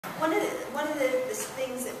One of the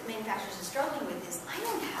things that manufacturers are struggling with is, I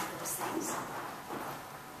don't have those things.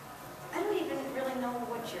 I don't even really know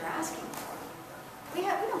what you're asking for. We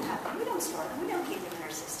don't have them. We don't store them. We don't keep them in our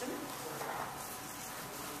system.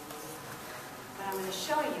 But I'm going to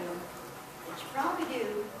show you that you probably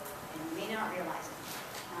do, and you may not realize it.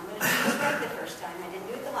 I'm going to do this right the first time. I didn't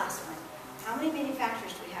do it the last one. How many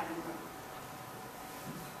manufacturers do we have in the room?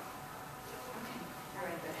 Okay. All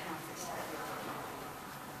right, about half this time.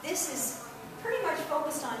 This is pretty much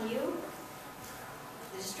focused on you,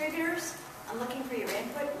 the distributors. I'm looking for your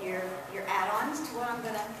input, your add-ons to what I'm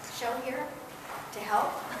going to show here to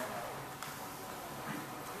help.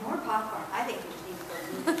 More popcorn. I think we just need to go to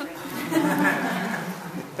movies right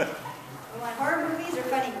now. We want horror movies or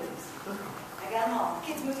funny movies? I got them all.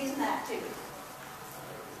 Kids movies and that too.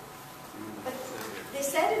 But the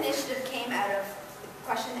SET initiative came out of the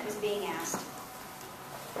question that was being asked.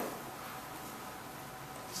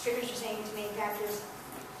 Distributors are saying to manufacturers,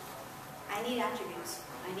 I need attributes.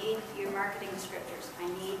 I need your marketing descriptors. I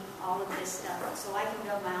need all of this stuff so I can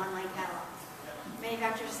build my online catalog.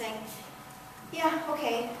 Manufacturers are saying, yeah,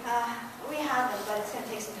 okay, we have them, but it's going to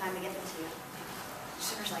take some time to get them to you.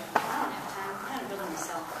 Distributors are like, well, I don't have time. I'm going to build them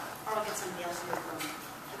myself. Or I'll get somebody else to do it for me.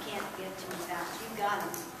 You can't get it to me fast. You've got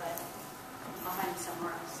them, but I'll find them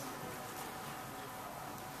somewhere else.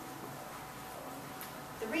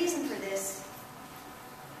 The reason for this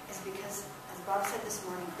is because, as Bob said this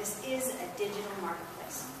morning, this is a digital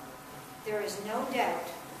marketplace. There is no doubt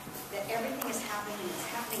that everything is happening, and it's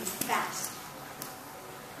happening fast.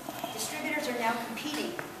 Distributors are now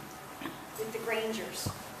competing with the Grangers,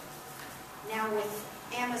 now with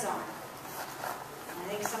Amazon. And I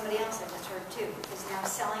think somebody else I just heard too is now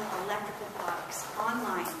selling electrical products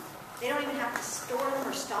online. They don't even have to store them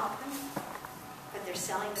or stock them, but they're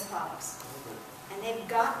selling the products. And they've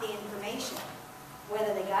got the information.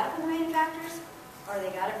 Whether they got it from the manufacturers, or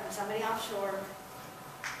they got it from somebody offshore,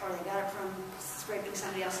 or they got it from scraping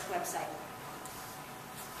somebody else's website.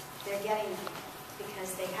 They're getting them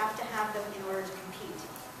because they have to have them in order to compete.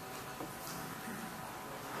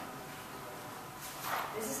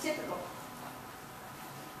 This is typical.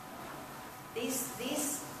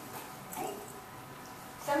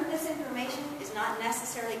 Some of this information is not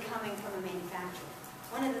necessarily coming from a manufacturer.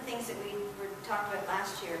 One of the things that we were talking about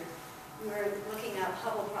last year, we were looking up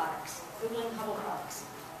Hubble products, Googling Hubble products.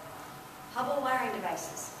 Hubble wiring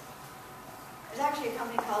devices. There's actually a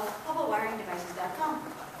company called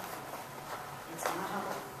HubbleWiringDevices.com. It's not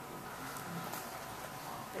Hubble.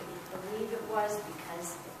 But you believe it was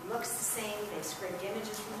because it looks the same. They've scraped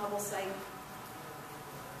images from Hubble's site.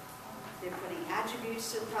 They're putting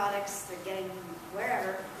attributes to the products. They're getting them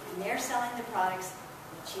wherever, and they're selling the products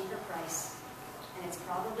at a cheaper price. And it's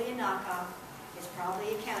probably a knockoff. It's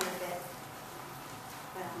probably a counterfeit.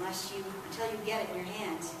 But until you get it in your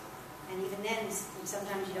hands, and even then,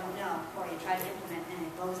 sometimes you don't know, or you try to implement and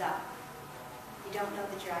it blows up. You don't know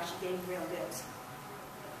that you're actually getting real goods.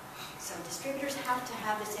 So distributors have to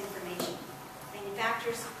have this information.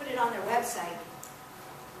 Manufacturers put it on their website,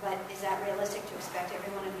 but is that realistic to expect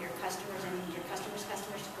every one of your customers and your customers'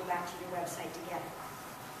 customers to go back to your website to get it?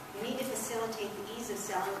 You need to facilitate the ease of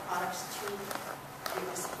selling products to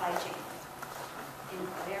the supply chain in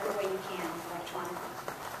whatever way you can electronically.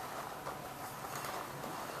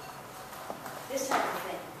 This type of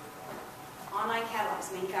thing. Online catalogs.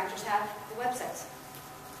 Manufacturers have the websites.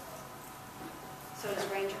 So does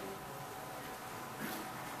Granger.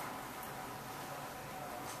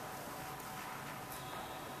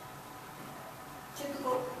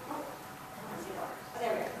 Typical. Oh,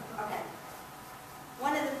 there we go. Okay.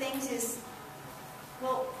 One of the things is,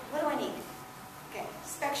 well, what do I need? Okay,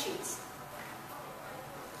 spec sheets.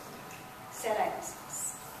 Set items.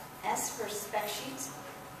 S for spec sheets.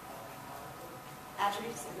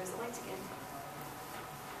 Attributes, there goes the lights again.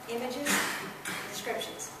 Images,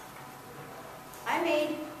 descriptions. I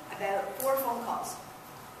made about 4 phone calls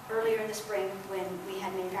earlier in the spring when we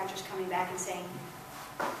had manufacturers coming back and saying,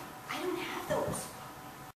 I don't have those.